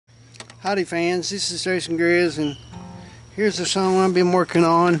Howdy fans, this is Jason Grizz, and here's the song I've been working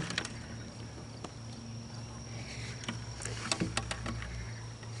on.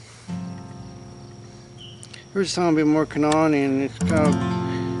 Here's the song I've been working on, and it's called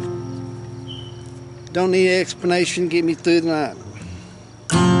Don't Need Explanation, Get Me Through the Night.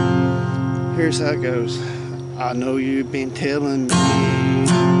 Here's how it goes. I know you've been telling me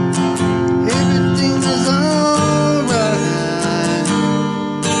everything is alright.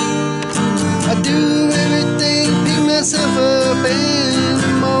 I do everything, pick myself up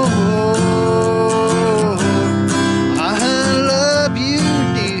and more. I love you,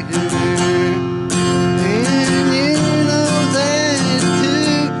 dear, and you know that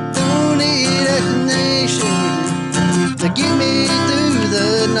too. Don't need explanation to get me through the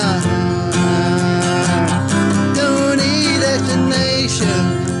night. Don't need explanation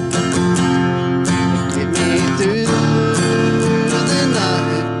to get me through the night.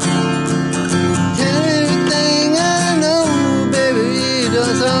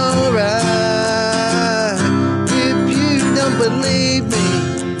 It's alright if you don't believe me.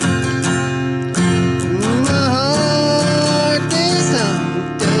 My heart this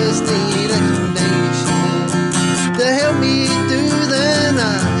time does need explanation to help me through the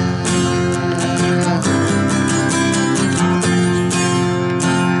night.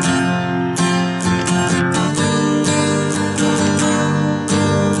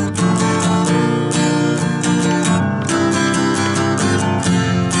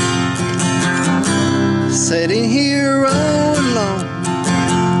 Sitting here all alone,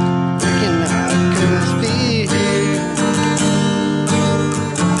 thinking I could be here.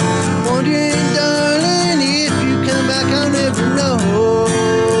 Wondering, darling, if you come back, I'll never know.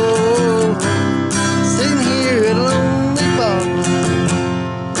 Sitting here at a lonely bar,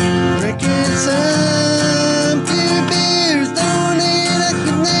 drinking some few beers. Don't need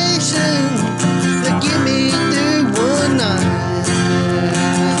explanation to get me through one night.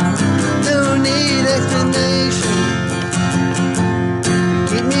 Don't need explanation.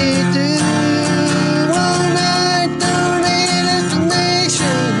 Get me through one night. Don't need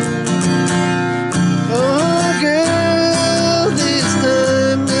explanation. Oh girl, this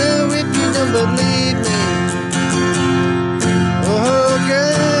time now if you don't believe me. Oh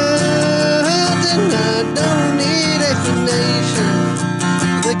girl, tonight don't need explanation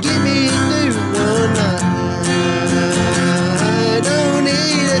to get me through one night. Don't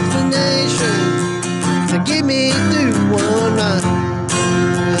need explanation to get me through one night.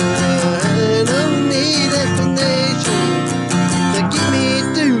 I don't need explanation to get me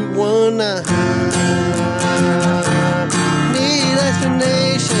through one night. Need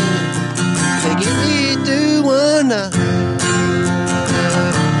explanation to get me through one night.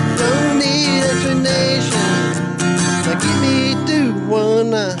 Don't need explanation to get me through one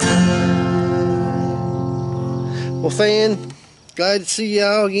night. Well, fan, glad to see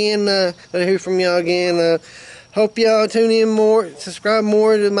y'all again. Glad to hear from y'all again. Hope y'all tune in more, subscribe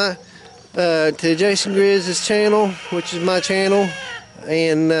more to my to Jason Grizz's channel, which is my channel,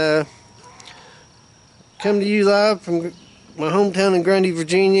 and come to you live from my hometown in Grundy,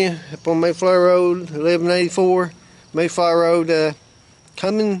 Virginia, up on Mayflower Road, 1184 Mayflower Road.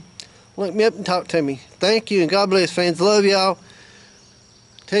 Come and look me up and talk to me. Thank you, and God bless, fans. Love y'all.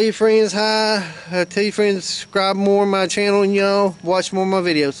 Tell your friends hi. Tell your friends to subscribe more on my channel, and y'all watch more of my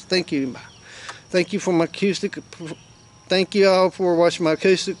videos. Thank you. Thank you for my acoustic. Thank you all for watching my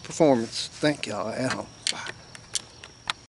acoustic performance. Thank y'all.